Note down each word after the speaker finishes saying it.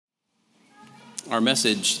Our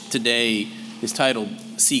message today is titled,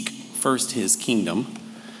 Seek First His Kingdom.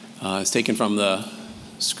 It's taken from the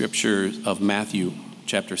scripture of Matthew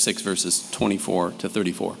chapter 6, verses 24 to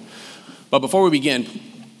 34. But before we begin,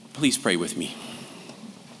 please pray with me.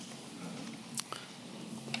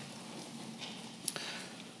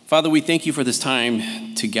 Father, we thank you for this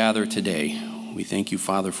time to gather today. We thank you,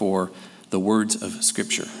 Father, for the words of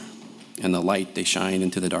Scripture and the light they shine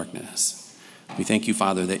into the darkness. We thank you,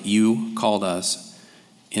 Father, that you called us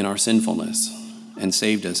in our sinfulness and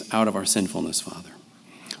saved us out of our sinfulness, Father.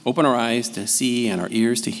 Open our eyes to see and our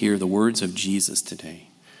ears to hear the words of Jesus today.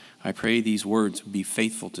 I pray these words be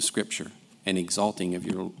faithful to Scripture and exalting of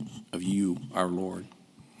you, our Lord.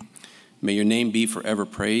 May your name be forever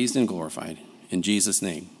praised and glorified. In Jesus'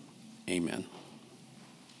 name, amen.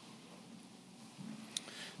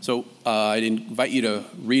 So I'd invite you to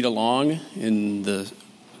read along in the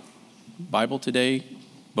Bible today,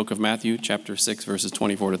 book of Matthew, chapter 6, verses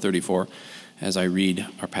 24 to 34, as I read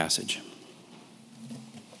our passage.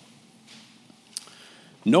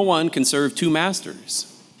 No one can serve two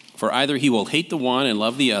masters, for either he will hate the one and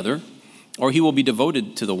love the other, or he will be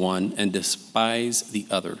devoted to the one and despise the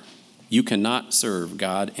other. You cannot serve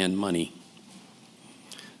God and money.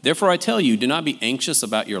 Therefore I tell you, do not be anxious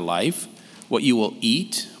about your life, what you will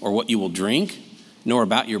eat or what you will drink, nor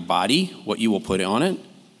about your body, what you will put on it.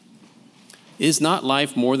 Is not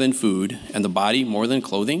life more than food, and the body more than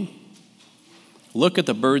clothing? Look at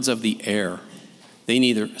the birds of the air. They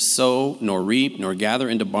neither sow nor reap nor gather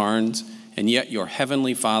into barns, and yet your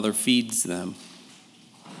heavenly Father feeds them.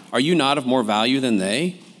 Are you not of more value than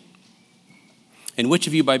they? And which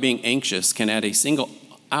of you, by being anxious, can add a single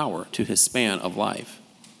hour to his span of life?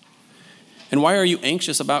 And why are you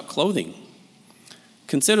anxious about clothing?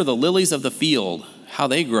 Consider the lilies of the field, how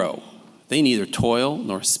they grow. They neither toil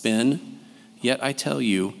nor spin. Yet I tell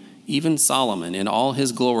you, even Solomon in all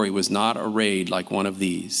his glory was not arrayed like one of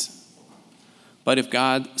these. But if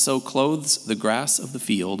God so clothes the grass of the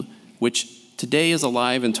field, which today is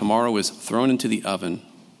alive and tomorrow is thrown into the oven,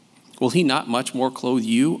 will he not much more clothe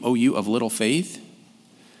you, O you of little faith?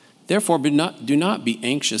 Therefore do not be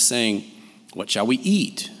anxious, saying, what shall we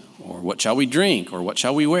eat? Or what shall we drink? Or what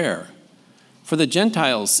shall we wear? For the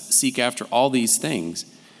Gentiles seek after all these things,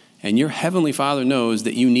 and your heavenly Father knows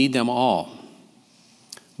that you need them all.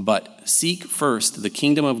 But seek first the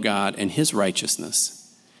kingdom of God and his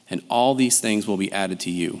righteousness, and all these things will be added to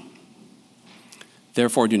you.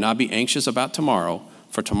 Therefore, do not be anxious about tomorrow,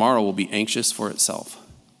 for tomorrow will be anxious for itself.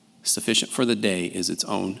 Sufficient for the day is its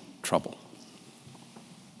own trouble.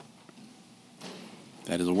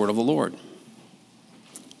 That is the word of the Lord.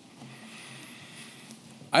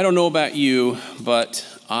 I don't know about you, but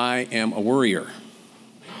I am a worrier.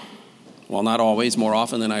 Well, not always, more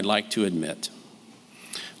often than I'd like to admit.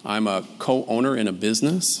 I'm a co-owner in a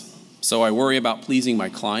business, so I worry about pleasing my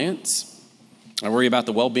clients. I worry about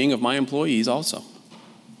the well-being of my employees also.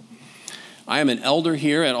 I am an elder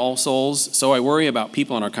here at All Souls, so I worry about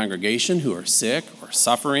people in our congregation who are sick or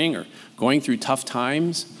suffering or going through tough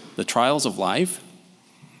times, the trials of life.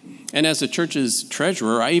 And as the church's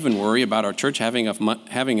treasurer, I even worry about our church having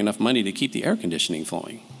enough money to keep the air conditioning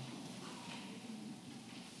flowing.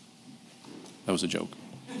 That was a joke.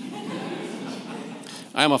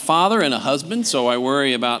 I am a father and a husband, so I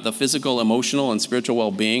worry about the physical, emotional, and spiritual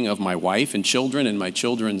well-being of my wife and children and my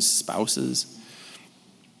children's spouses.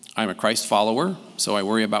 I'm a Christ follower, so I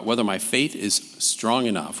worry about whether my faith is strong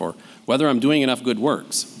enough or whether I'm doing enough good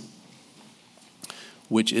works,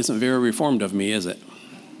 which isn't very reformed of me, is it?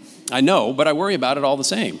 I know, but I worry about it all the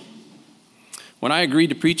same. When I agreed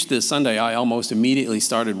to preach this Sunday, I almost immediately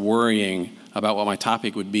started worrying about what my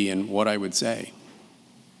topic would be and what I would say.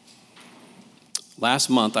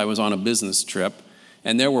 Last month, I was on a business trip,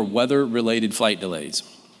 and there were weather-related flight delays.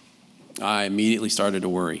 I immediately started to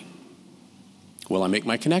worry. Will I make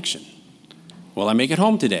my connection? Will I make it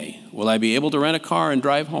home today? Will I be able to rent a car and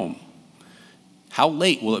drive home? How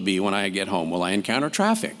late will it be when I get home? Will I encounter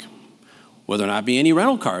traffic? Will there not be any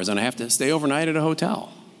rental cars and I have to stay overnight at a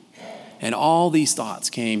hotel? And all these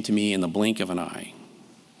thoughts came to me in the blink of an eye.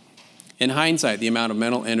 In hindsight, the amount of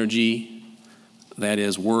mental energy, that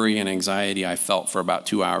is, worry and anxiety I felt for about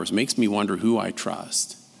 2 hours makes me wonder who I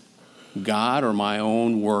trust, God or my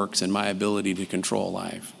own works and my ability to control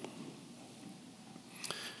life.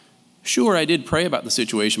 Sure, I did pray about the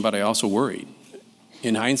situation, but I also worried.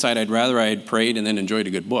 In hindsight, I'd rather I had prayed and then enjoyed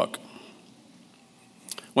a good book.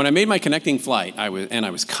 When I made my connecting flight, I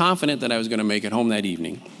was confident that I was going to make it home that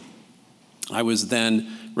evening. I was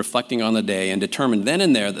then reflecting on the day and determined then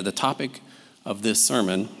and there that the topic of this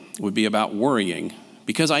sermon would be about worrying,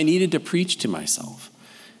 because I needed to preach to myself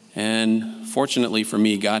And fortunately for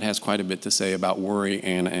me, God has quite a bit to say about worry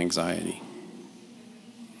and anxiety.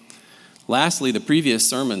 Lastly, the previous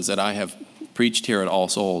sermons that I have preached here at All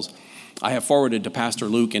Souls, I have forwarded to Pastor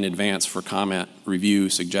Luke in advance for comment, review,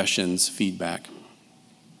 suggestions, feedback.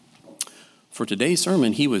 For today's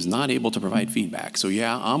sermon, he was not able to provide feedback. So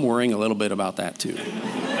yeah, I'm worrying a little bit about that too.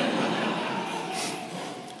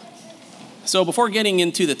 So before getting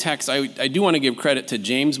into the text, I do want to give credit to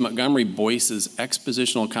James Montgomery Boyce's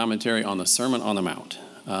expositional commentary on the Sermon on the Mount.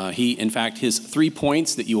 In fact, his 3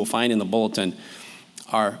 points that you will find in the bulletin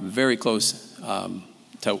are very close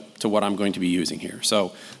to what I'm going to be using here.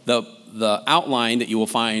 So the outline that you will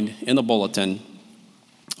find in the bulletin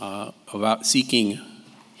about seeking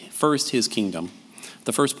first his kingdom.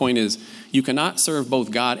 The first point is, you cannot serve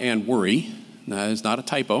both God and worry. That is not a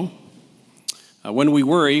typo. When we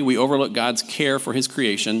worry, we overlook God's care for his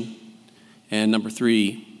creation. And number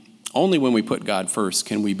 3, only when we put God first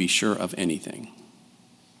can we be sure of anything.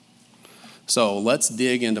 So let's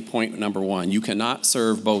dig into point number 1. You cannot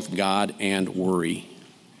serve both God and worry.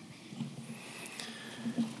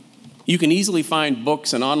 You can easily find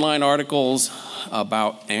books and online articles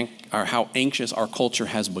about how anxious our culture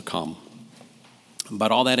has become.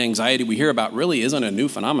 But all that anxiety we hear about really isn't a new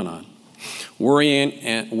phenomenon. Worry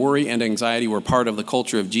and anxiety were part of the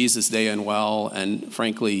culture of Jesus' day and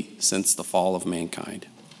frankly, since the fall of mankind.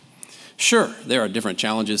 Sure, there are different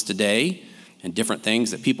challenges today and different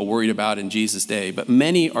things that people worried about in Jesus' day, but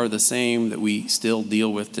many are the same that we still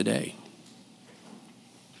deal with today.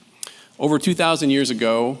 Over 2,000 years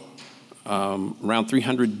ago, around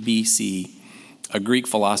 300 BC, a Greek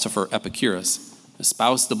philosopher, Epicurus,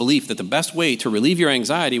 espoused the belief that the best way to relieve your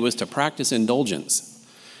anxiety was to practice indulgence.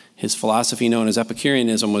 His philosophy, known as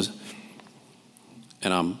Epicureanism, was,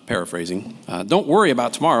 and I'm paraphrasing, don't worry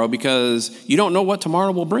about tomorrow because you don't know what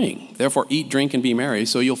tomorrow will bring. Therefore, eat, drink, and be merry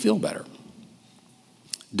so you'll feel better.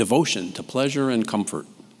 Devotion to pleasure and comfort.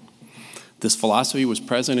 This philosophy was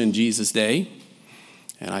present in Jesus' day,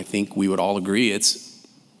 and I think we would all agree it's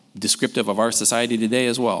descriptive of our society today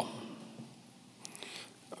as well.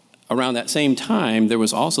 Around that same time, there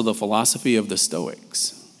was also the philosophy of the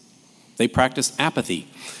Stoics. They practiced apathy.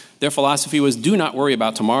 Their philosophy was, do not worry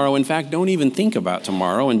about tomorrow. In fact, don't even think about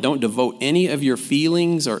tomorrow, and don't devote any of your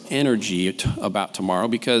feelings or energy about tomorrow,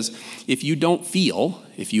 because if you don't feel,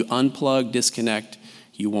 if you unplug, disconnect,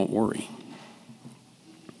 you won't worry.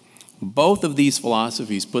 Both of these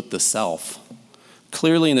philosophies put the self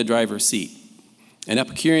clearly in the driver's seat. In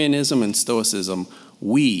Epicureanism and Stoicism,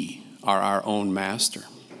 we are our own master.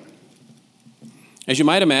 As you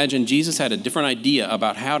might imagine, Jesus had a different idea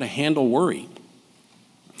about how to handle worry.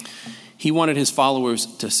 He wanted his followers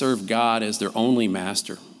to serve God as their only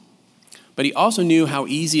master. But he also knew how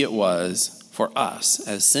easy it was for us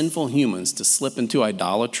as sinful humans to slip into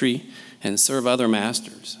idolatry and serve other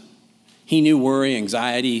masters. He knew worry,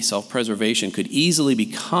 anxiety, self-preservation could easily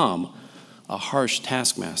become a harsh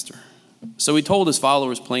taskmaster. So he told his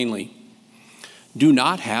followers plainly, do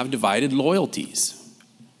not have divided loyalties.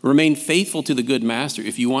 Remain faithful to the good master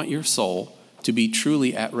if you want your soul to be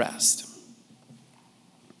truly at rest.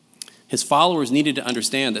 His followers needed to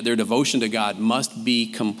understand that their devotion to God must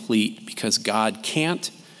be complete because God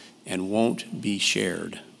can't and won't be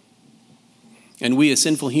shared. And we as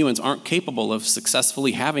sinful humans aren't capable of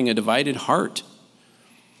successfully having a divided heart.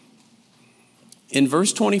 In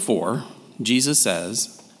verse 24, Jesus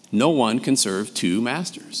says, no one can serve two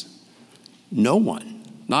masters. No one,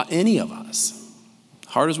 not any of us,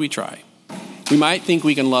 hard as we try. We might think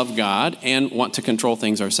we can love God and want to control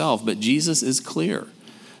things ourselves, but Jesus is clear.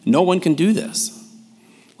 No one can do this.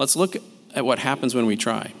 Let's look at what happens when we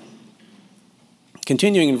try.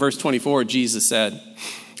 Continuing in verse 24, Jesus said,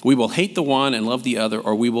 we will hate the one and love the other,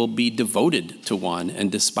 or we will be devoted to one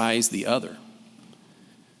and despise the other.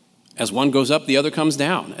 As one goes up, the other comes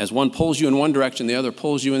down. As one pulls you in one direction, the other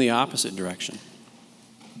pulls you in the opposite direction.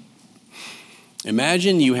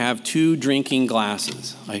 Imagine you have two drinking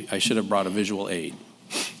glasses. I should have brought a visual aid.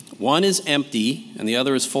 One is empty and the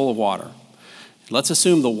other is full of water. Let's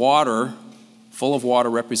assume the water, full of water,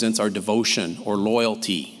 represents our devotion or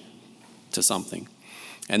loyalty to something.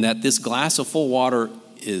 And that this glass of full water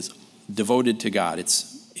is devoted to God. It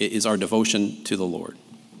is our devotion to the Lord.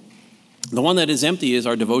 The one that is empty is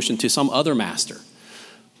our devotion to some other master.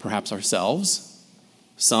 Perhaps ourselves,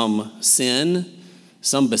 some sin,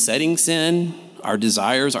 some besetting sin, our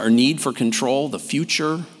desires, our need for control, the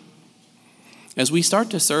future. As we start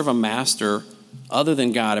to serve a master other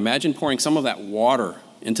than God, imagine pouring some of that water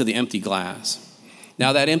into the empty glass.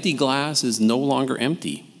 Now that empty glass is no longer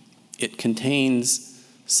empty. It contains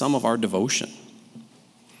some of our devotion.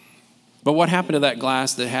 But what happened to that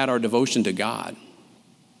glass that had our devotion to God?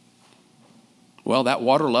 Well, that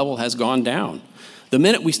water level has gone down. The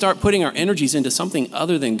minute we start putting our energies into something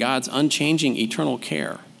other than God's unchanging eternal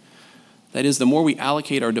care, that is, the more we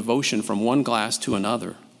allocate our devotion from one glass to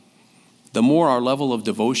another, the more our level of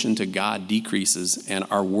devotion to God decreases and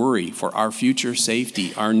our worry for our future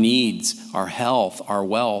safety, our needs, our health, our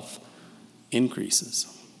wealth increases.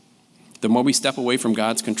 The more we step away from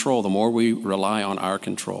God's control, the more we rely on our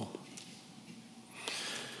control.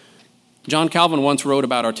 John Calvin once wrote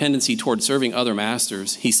about our tendency toward serving other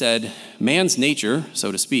masters. He said, "Man's nature,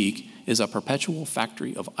 so to speak, is a perpetual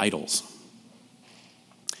factory of idols."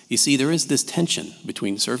 You see, there is this tension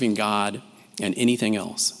between serving God and anything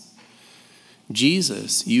else.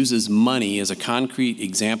 Jesus uses money as a concrete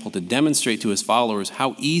example to demonstrate to his followers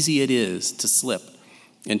how easy it is to slip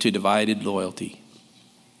into divided loyalty.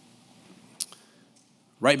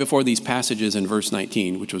 Right before these passages in verse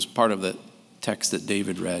 19, which was part of the text that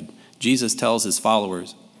David read, Jesus tells his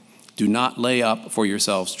followers, "Do not lay up for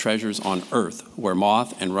yourselves treasures on earth, where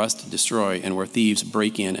moth and rust destroy and where thieves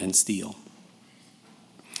break in and steal."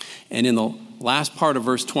 And in the last part of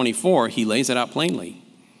verse 24, he lays it out plainly.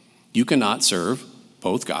 You cannot serve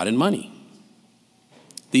both God and money.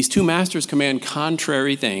 These two masters command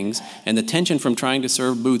contrary things, and the tension from trying to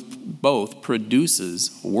serve both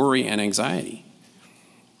produces worry and anxiety.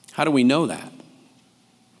 How do we know that?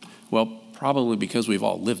 Well, probably because we've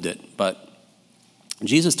all lived it, but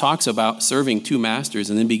Jesus talks about serving two masters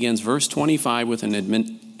and then begins verse 25 with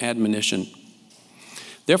an admonition.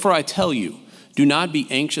 "Therefore I tell you, do not be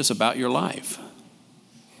anxious about your life."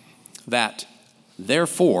 That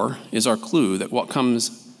therefore is our clue that what comes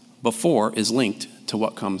before is linked to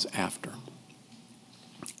what comes after.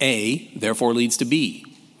 A, therefore, leads to B,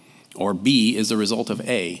 or B is the result of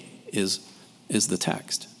A, is the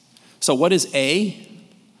text. So what is A?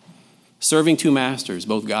 Serving two masters,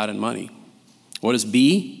 both God and money. What is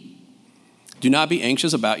B? Do not be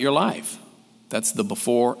anxious about your life. That's the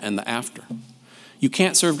before and the after. You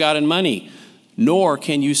can't serve God and money, nor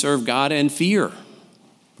can you serve God and fear,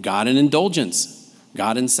 God and indulgence,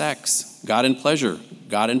 God and sex, God and pleasure,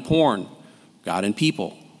 God and porn, God and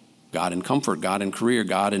people, God and comfort, God and career,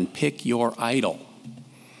 God and pick your idol.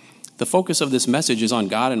 The focus of this message is on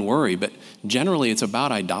God and worry, but generally it's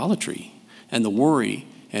about idolatry and the worry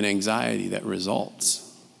and anxiety that results.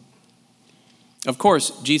 Of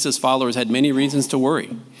course, Jesus' followers had many reasons to worry.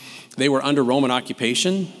 They were under Roman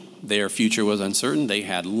occupation. Their future was uncertain. They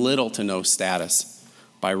had little to no status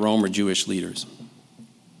by Rome or Jewish leaders.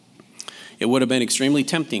 It would have been extremely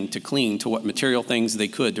tempting to cling to what material things they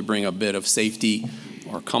could to bring a bit of safety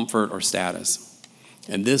or comfort or status.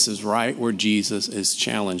 And this is right where Jesus is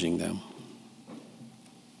challenging them.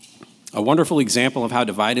 A wonderful example of how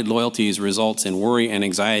divided loyalties results in worry and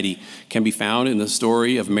anxiety can be found in the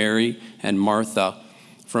story of Mary and Martha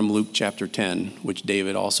from Luke chapter 10, which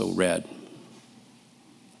David also read.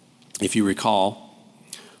 If you recall,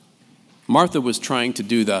 Martha was trying to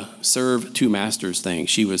do the serve two masters thing.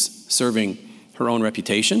 She was serving her own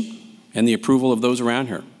reputation and the approval of those around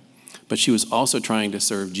her, but she was also trying to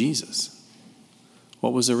serve Jesus.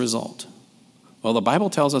 What was the result? Well, the Bible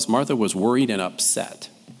tells us Martha was worried and upset.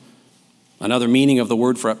 Another meaning of the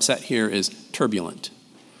word for upset here is turbulent.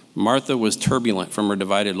 Martha was turbulent from her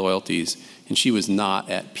divided loyalties, and she was not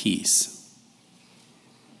at peace.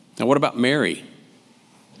 Now, what about Mary?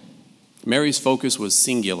 Mary's focus was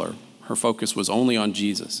singular. Her focus was only on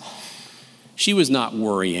Jesus. She was not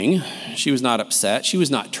worrying. She was not upset. She was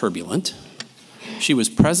not turbulent. She was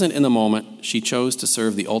present in the moment. She chose to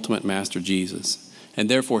serve the ultimate master, Jesus. And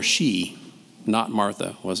therefore she, not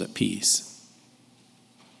Martha, was at peace.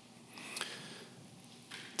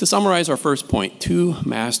 To summarize our first point, two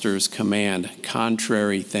masters command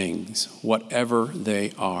contrary things, whatever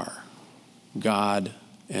they are. God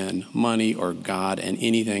and money, or God and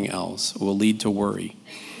anything else, will lead to worry.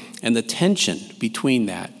 And the tension between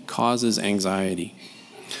that causes anxiety.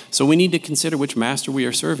 So we need to consider which master we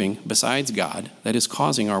are serving besides God that is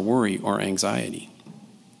causing our worry or anxiety.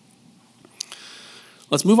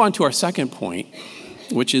 Let's move on to our second point,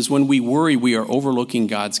 which is when we worry, we are overlooking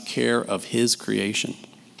God's care of his creation.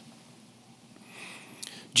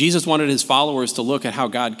 Jesus wanted his followers to look at how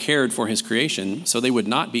God cared for his creation so they would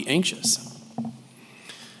not be anxious.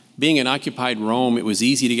 Being in occupied Rome, it was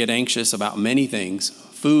easy to get anxious about many things,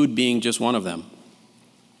 food being just one of them.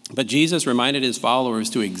 But Jesus reminded his followers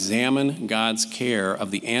to examine God's care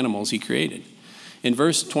of the animals he created. In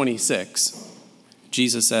verse 26,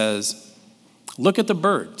 Jesus says, "Look at the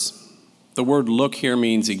birds." The word look here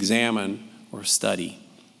means examine or study.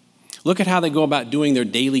 Look at how they go about doing their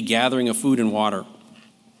daily gathering of food and water.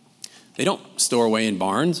 They don't store away in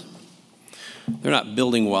barns. They're not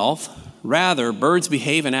building wealth. Rather, birds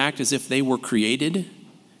behave and act as if they were created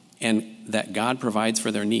and that God provides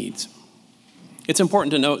for their needs. It's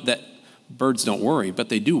important to note that birds don't worry, but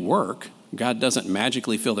they do work. God doesn't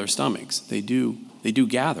magically fill their stomachs. They do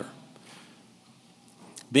gather.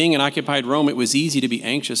 Being in occupied Rome, it was easy to be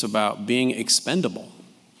anxious about being expendable.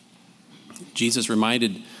 Jesus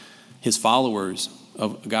reminded his followers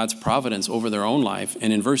of God's providence over their own life,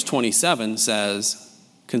 and in verse 27 says,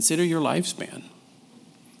 consider your lifespan,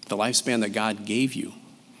 the lifespan that God gave you.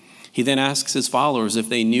 He then asks his followers if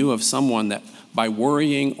they knew of someone that by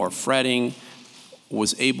worrying or fretting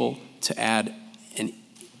was able to add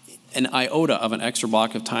an iota of an extra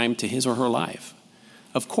block of time to his or her life.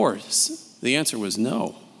 Of course, the answer was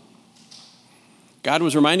no. God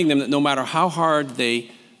was reminding them that no matter how hard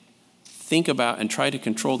they think about and try to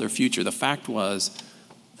control their future, the fact was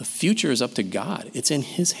the future is up to God. It's in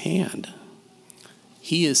his hand.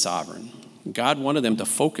 He is sovereign. God wanted them to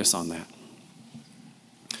focus on that.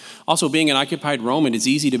 Also, being in occupied Rome, it is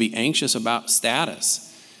easy to be anxious about status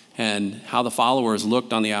and how the followers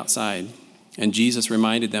looked on the outside. And Jesus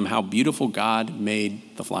reminded them how beautiful God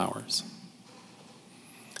made the flowers.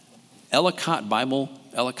 Ellicott's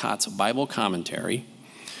Bible commentary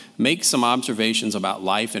makes some observations about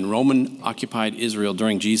life in Roman-occupied Israel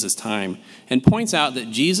during Jesus' time and points out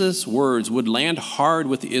that Jesus' words would land hard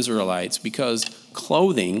with the Israelites because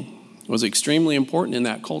clothing was extremely important in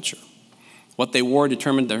that culture. What they wore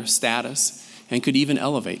determined their status and could even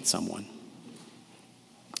elevate someone.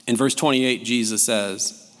 In verse 28, Jesus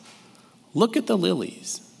says, look at the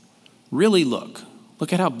lilies. Really look.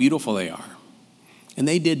 Look at how beautiful they are. And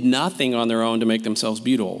they did nothing on their own to make themselves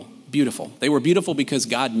beautiful. They were beautiful because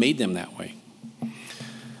God made them that way.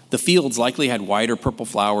 The fields likely had wider purple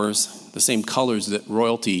flowers, the same colors that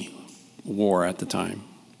royalty wore at the time.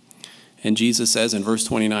 And Jesus says in verse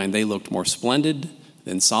 29, they looked more splendid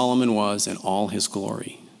than Solomon was in all his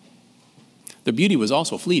glory. The beauty was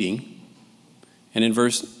also fleeting. And in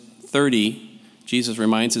verse 30, Jesus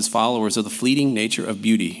reminds his followers of the fleeting nature of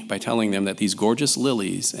beauty by telling them that these gorgeous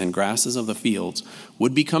lilies and grasses of the fields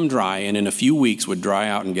would become dry and in a few weeks would dry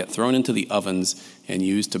out and get thrown into the ovens and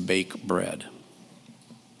used to bake bread.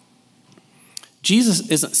 Jesus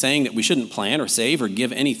isn't saying that we shouldn't plan or save or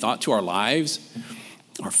give any thought to our lives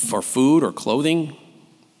or for food or clothing.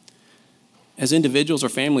 As individuals or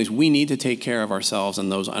families, we need to take care of ourselves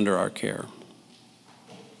and those under our care.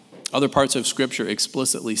 Other parts of Scripture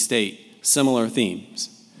explicitly state similar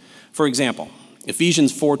themes. For example,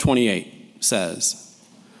 Ephesians 4:28 says,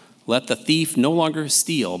 let the thief no longer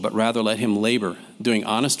steal, but rather let him labor, doing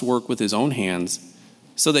honest work with his own hands,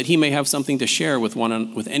 so that he may have something to share with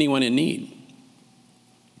anyone in need.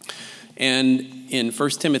 And in 1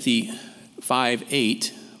 Timothy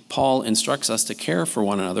 5:8, Paul instructs us to care for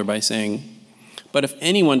one another by saying, but if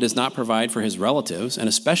anyone does not provide for his relatives, and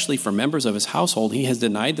especially for members of his household, he has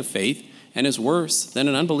denied the faith and is worse than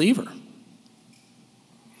an unbeliever.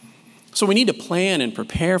 So we need to plan and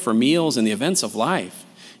prepare for meals and the events of life.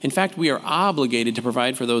 In fact, we are obligated to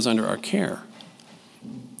provide for those under our care.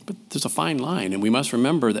 But there's a fine line, and we must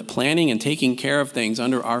remember that planning and taking care of things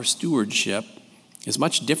under our stewardship is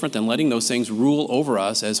much different than letting those things rule over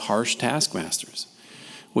us as harsh taskmasters,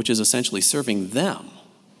 which is essentially serving them.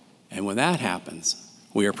 And when that happens,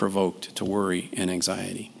 we are provoked to worry and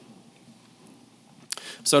anxiety.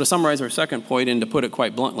 So to summarize our second point, and to put it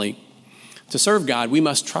quite bluntly, to serve God, we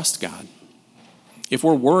must trust God. If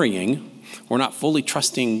we're worrying, we're not fully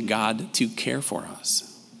trusting God to care for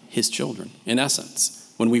us, his children. In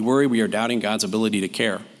essence, when we worry, we are doubting God's ability to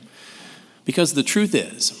care. Because the truth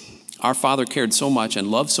is, our Father cared so much and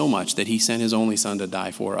loved so much that he sent his only Son to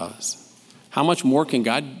die for us. How much more can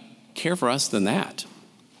God care for us than that?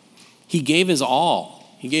 He gave his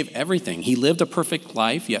all. He gave everything. He lived a perfect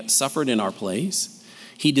life, yet suffered in our place.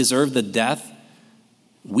 He deserved the death.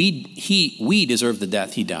 We deserved the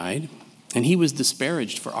death he died, and he was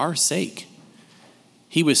disparaged for our sake.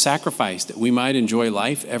 He was sacrificed that we might enjoy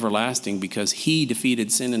life everlasting because he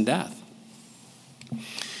defeated sin and death.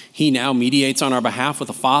 He now mediates on our behalf with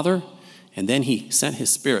the Father, and then he sent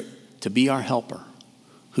his Spirit to be our helper,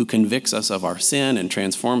 who convicts us of our sin and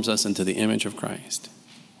transforms us into the image of Christ.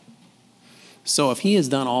 So if he has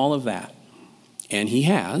done all of that, and he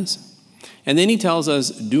has, and then he tells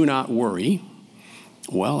us, do not worry,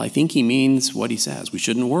 well, I think he means what he says. We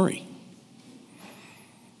shouldn't worry.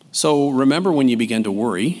 So remember when you begin to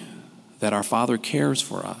worry that our Father cares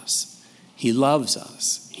for us. He loves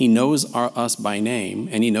us. He knows us by name,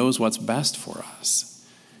 and he knows what's best for us.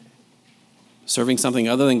 Serving something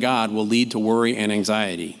other than God will lead to worry and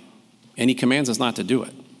anxiety, and he commands us not to do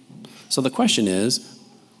it. So the question is,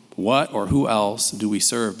 what or who else do we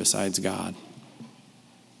serve besides God?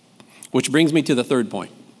 Which brings me to the third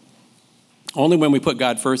point. Only when we put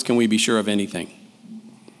God first can we be sure of anything.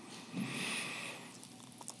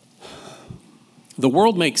 The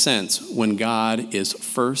world makes sense when God is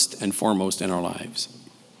first and foremost in our lives.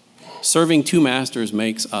 Serving two masters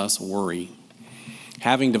makes us worry.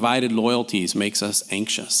 Having divided loyalties makes us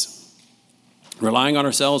anxious. Relying on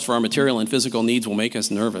ourselves for our material and physical needs will make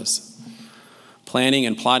us nervous. Planning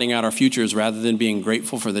and plotting out our futures rather than being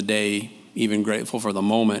grateful for the day, even grateful for the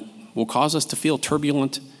moment, will cause us to feel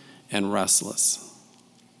turbulent and restless,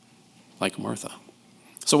 like Martha.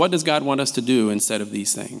 So what does God want us to do instead of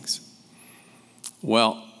these things?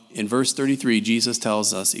 Well, in verse 33, Jesus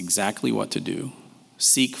tells us exactly what to do.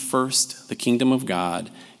 Seek first the kingdom of God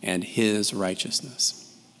and his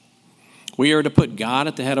righteousness. We are to put God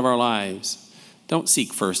at the head of our lives. Don't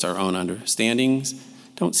seek first our own understandings.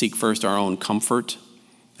 Don't seek first our own comfort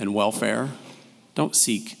and welfare. Don't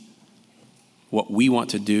seek what we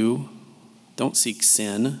want to do. Don't seek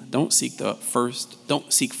sin. Don't seek first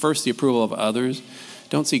the approval of others.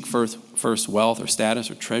 Don't seek first wealth or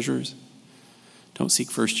status or treasures. Don't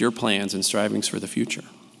seek first your plans and strivings for the future.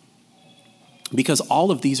 Because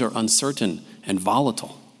all of these are uncertain and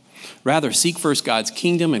volatile. Rather, seek first God's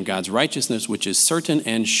kingdom and God's righteousness, which is certain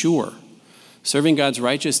and sure. Serving God's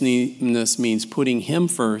righteousness means putting him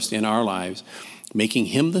first in our lives, making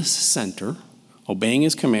him the center, obeying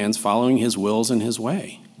his commands, following his wills and his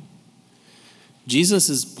way.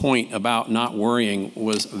 Jesus' point about not worrying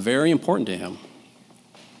was very important to him.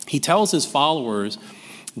 He tells his followers,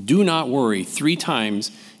 do not worry 3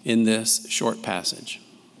 times in this short passage.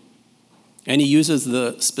 And he uses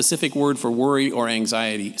the specific word for worry or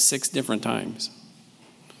anxiety 6 different times.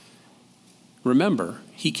 Remember,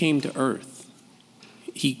 he came to earth.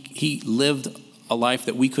 He lived a life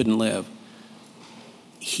that we couldn't live.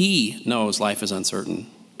 He knows life is uncertain,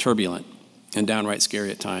 turbulent, and downright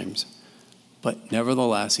scary at times. But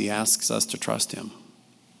nevertheless, he asks us to trust him.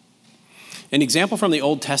 An example from the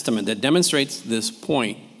Old Testament that demonstrates this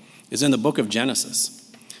point is in the book of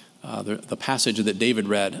Genesis, the passage that David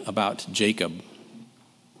read about Jacob.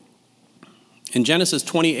 In Genesis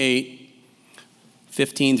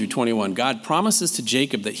 28:15 through 21, God promises to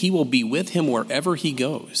Jacob that he will be with him wherever he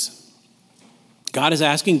goes. God is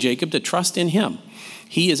asking Jacob to trust in him.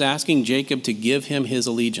 He is asking Jacob to give him his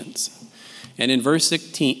allegiance. And in verse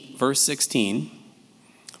 16,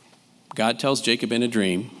 God tells Jacob in a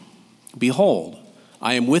dream, behold,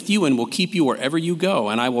 I am with you and will keep you wherever you go,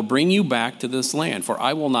 and I will bring you back to this land, for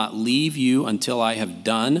I will not leave you until I have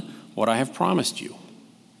done what I have promised you.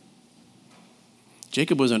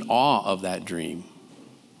 Jacob was in awe of that dream,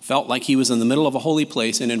 felt like he was in the middle of a holy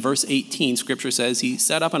place, and in verse 18, Scripture says he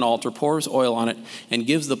set up an altar, pours oil on it, and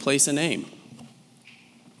gives the place a name.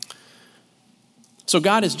 So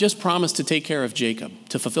God has just promised to take care of Jacob,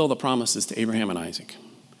 to fulfill the promises to Abraham and Isaac.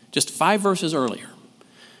 Just 5 verses earlier,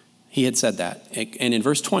 he had said that. And in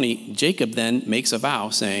verse 20, Jacob then makes a vow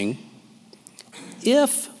saying,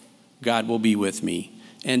 if God will be with me,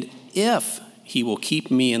 and if he will keep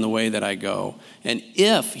me in the way that I go, and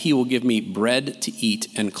if he will give me bread to eat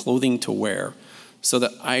and clothing to wear, so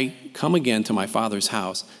that I come again to my father's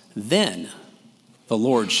house, then the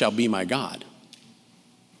Lord shall be my God.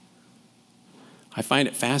 I find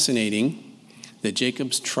it fascinating that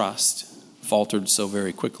Jacob's trust faltered so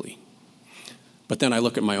very quickly. But then I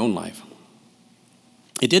look at my own life.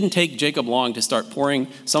 It didn't take Jacob long to start pouring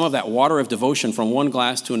some of that water of devotion from one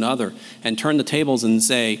glass to another and turn the tables and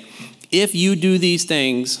say, if you do these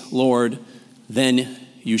things, Lord, then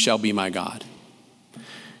you shall be my God.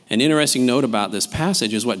 An interesting note about this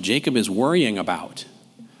passage is what Jacob is worrying about.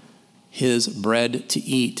 His bread to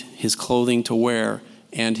eat, his clothing to wear,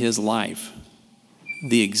 and his life.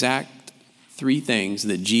 The exact 3 things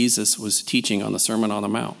that Jesus was teaching on the Sermon on the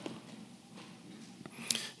Mount.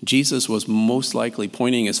 Jesus was most likely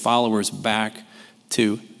pointing his followers back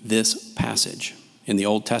to this passage in the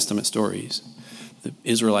Old Testament stories. The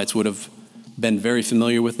Israelites would have been very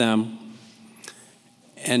familiar with them.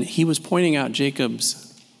 And he was pointing out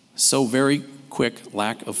Jacob's so very quick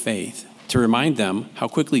lack of faith to remind them how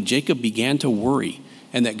quickly Jacob began to worry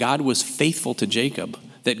and that God was faithful to Jacob,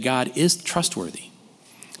 that God is trustworthy.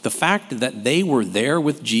 The fact that they were there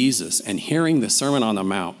with Jesus and hearing the Sermon on the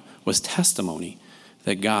Mount was testimony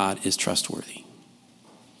that God is trustworthy.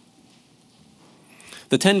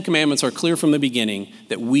 The 10 Commandments are clear from the beginning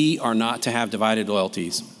that we are not to have divided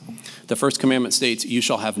loyalties. The first commandment states, you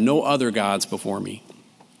shall have no other gods before me.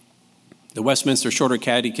 The Westminster Shorter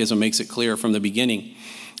Catechism makes it clear from the beginning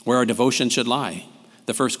where our devotion should lie.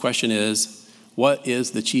 The first question is, what is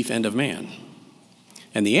the chief end of man?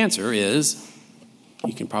 And the answer is,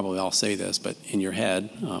 you can probably all say this, but in your head,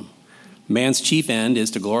 man's chief end is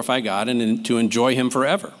to glorify God and to enjoy him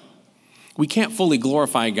forever. We can't fully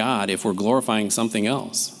glorify God if we're glorifying something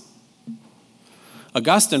else.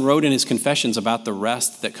 Augustine wrote in his Confessions about the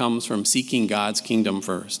rest that comes from seeking God's kingdom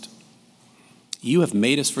first. You have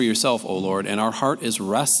made us for yourself, O Lord, and our heart is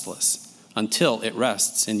restless until it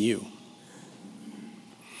rests in you.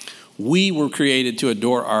 We were created to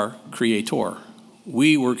adore our Creator.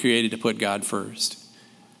 We were created to put God first.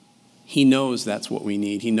 He knows that's what we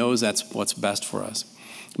need. He knows that's what's best for us.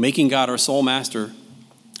 Making God our sole master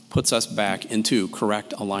puts us back into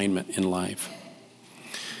correct alignment in life.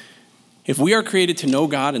 If we are created to know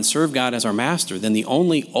God and serve God as our master, then the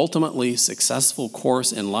only ultimately successful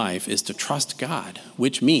course in life is to trust God,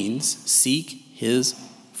 which means seek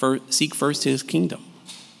first his kingdom.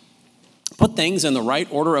 Put things in the right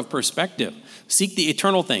order of perspective. Seek the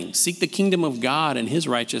eternal things. Seek the kingdom of God and his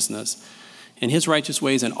righteousness and his righteous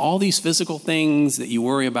ways, and all these physical things that you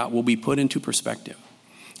worry about will be put into perspective.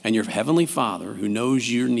 And your heavenly Father, who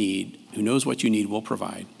knows your need, who knows what you need, will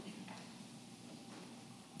provide.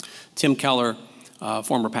 Tim Keller,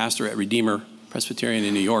 former pastor at Redeemer Presbyterian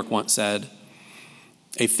in New York, once said,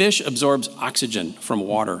 "A fish absorbs oxygen from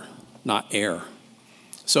water, not air.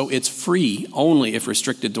 So it's free only if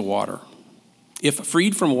restricted to water. If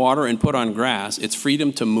freed from water and put on grass, its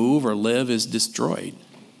freedom to move or live is destroyed.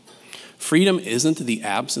 Freedom isn't the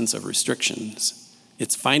absence of restrictions.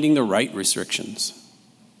 It's finding the right restrictions.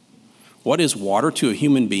 What is water to a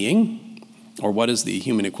human being? Or what is the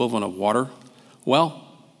human equivalent of water? Well,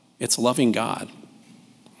 it's loving God.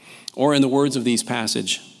 Or in the words of this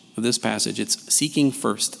passage, it's seeking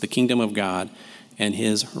first the kingdom of God and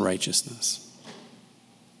his righteousness."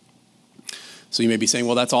 So you may be saying,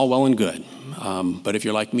 well, that's all well and good. But if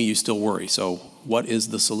you're like me, you still worry. So what is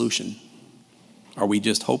the solution? Are we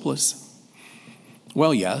just hopeless?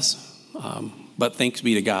 Well, yes. But thanks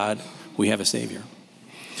be to God, we have a Savior.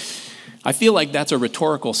 I feel like that's a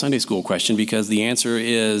rhetorical Sunday school question because the answer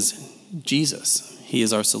is Jesus. He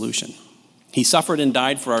is our solution. He suffered and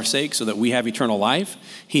died for our sake so that we have eternal life.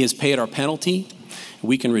 He has paid our penalty.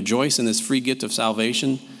 We can rejoice in this free gift of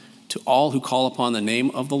salvation to all who call upon the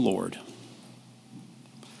name of the Lord.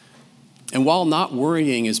 And while not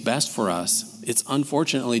worrying is best for us, it's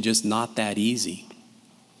unfortunately just not that easy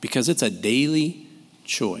because it's a daily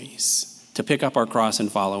choice to pick up our cross and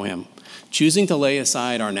follow him, choosing to lay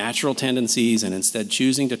aside our natural tendencies and instead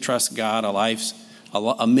choosing to trust God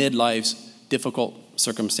amid life's difficult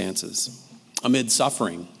circumstances, amid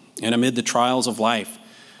suffering, and amid the trials of life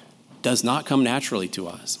does not come naturally to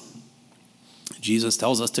us. Jesus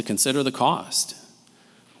tells us to consider the cost.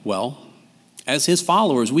 Well, as his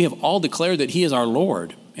followers, we have all declared that he is our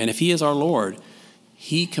Lord. And if he is our Lord,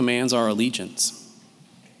 he commands our allegiance.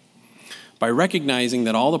 By recognizing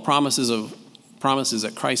that all the promises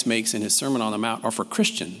that Christ makes in his Sermon on the Mount are for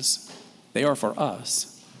Christians, they are for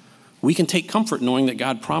us, we can take comfort knowing that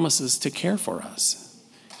God promises to care for us.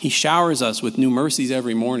 He showers us with new mercies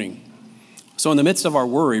every morning. So in the midst of our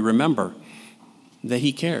worry, remember that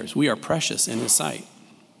he cares. We are precious in his sight.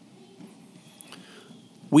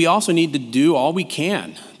 We also need to do all we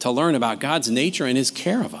can to learn about God's nature and his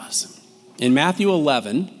care of us. In Matthew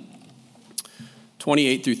 11,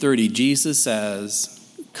 28 through 30, Jesus says,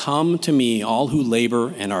 "Come to me, all who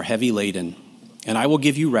labor and are heavy laden, and I will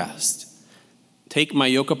give you rest. Take my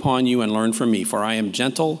yoke upon you and learn from me, for I am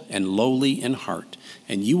gentle and lowly in heart,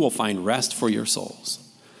 and you will find rest for your souls.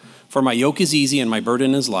 For my yoke is easy and my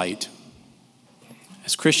burden is light."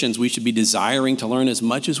 As Christians, we should be desiring to learn as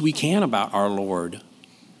much as we can about our Lord,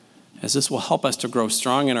 as this will help us to grow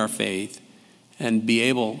strong in our faith and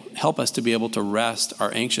help us to be able to rest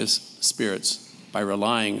our anxious spirits by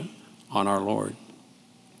relying on our Lord.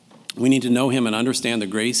 We need to know him and understand the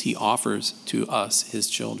grace he offers to us, his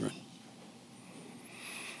children.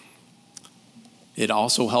 It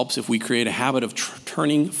also helps if we create a habit of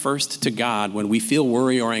turning first to God when we feel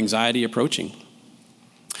worry or anxiety approaching.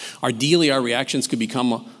 Ideally, our reactions could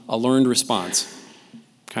become a learned response,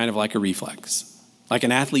 kind of like a reflex. Like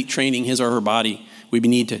an athlete training his or her body, we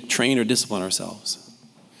need to train or discipline ourselves.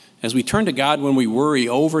 As we turn to God when we worry,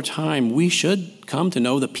 over time, we should come to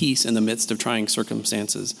know the peace in the midst of trying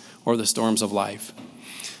circumstances or the storms of life.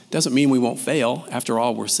 Doesn't mean we won't fail. After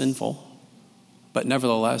all, we're sinful. But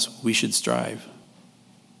nevertheless, we should strive.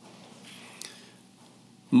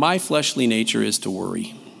 My fleshly nature is to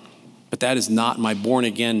worry, but that is not my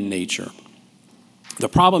born-again nature. The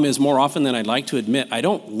problem is, more often than I'd like to admit, I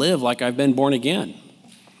don't live like I've been born again.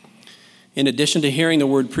 In addition to hearing the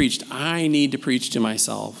word preached, I need to preach to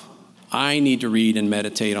myself. I need to read and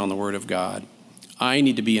meditate on the Word of God. I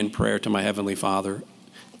need to be in prayer to my Heavenly Father,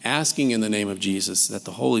 asking in the name of Jesus that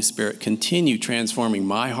the Holy Spirit continue transforming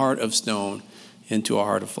my heart of stone into a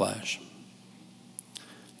heart of flesh.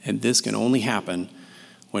 And this can only happen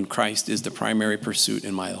when Christ is the primary pursuit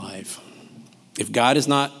in my life. If God is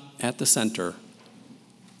not at the center,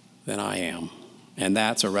 then I am. And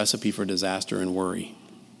that's a recipe for disaster and worry.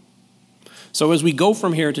 So as we go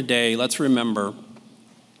from here today, let's remember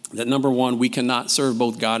that number one, we cannot serve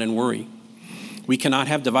both God and worry. We cannot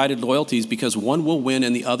have divided loyalties because one will win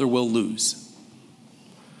and the other will lose.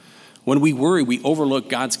 When we worry, we overlook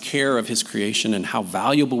God's care of his creation and how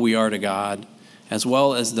valuable we are to God, as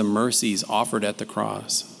well as the mercies offered at the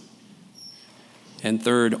cross. And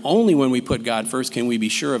third, only when we put God first can we be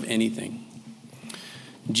sure of anything.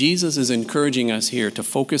 Jesus is encouraging us here to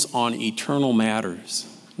focus on eternal matters,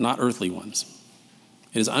 not earthly ones.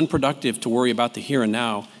 It is unproductive to worry about the here and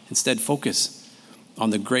now. Instead, focus on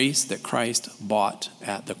the grace that Christ bought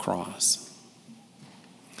at the cross.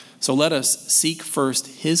 So let us seek first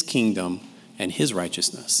his kingdom and his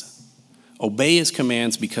righteousness. Obey his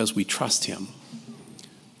commands because we trust him.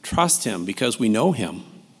 Trust him because we know him.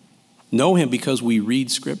 Know him because we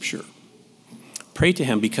read Scripture. Pray to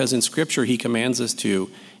him because in Scripture he commands us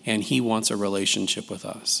to, and he wants a relationship with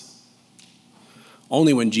us.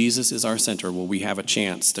 Only when Jesus is our center will we have a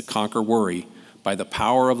chance to conquer worry by the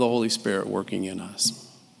power of the Holy Spirit working in us.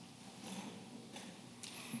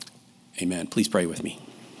 Amen. Please pray with me.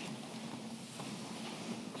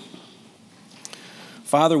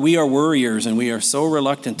 Father, we are worriers and we are so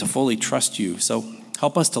reluctant to fully trust you. So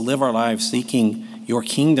help us to live our lives seeking your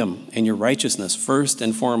kingdom and your righteousness first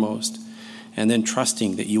and foremost, and then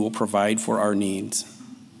trusting that you will provide for our needs.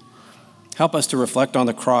 Help us to reflect on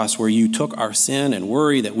the cross where you took our sin and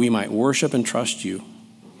worry that we might worship and trust you.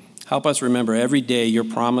 Help us remember every day your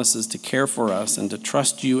promises to care for us and to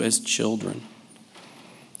trust you as children.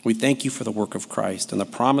 We thank you for the work of Christ and the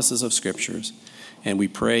promises of Scriptures, and we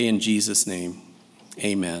pray in Jesus' name.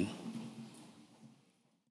 Amen.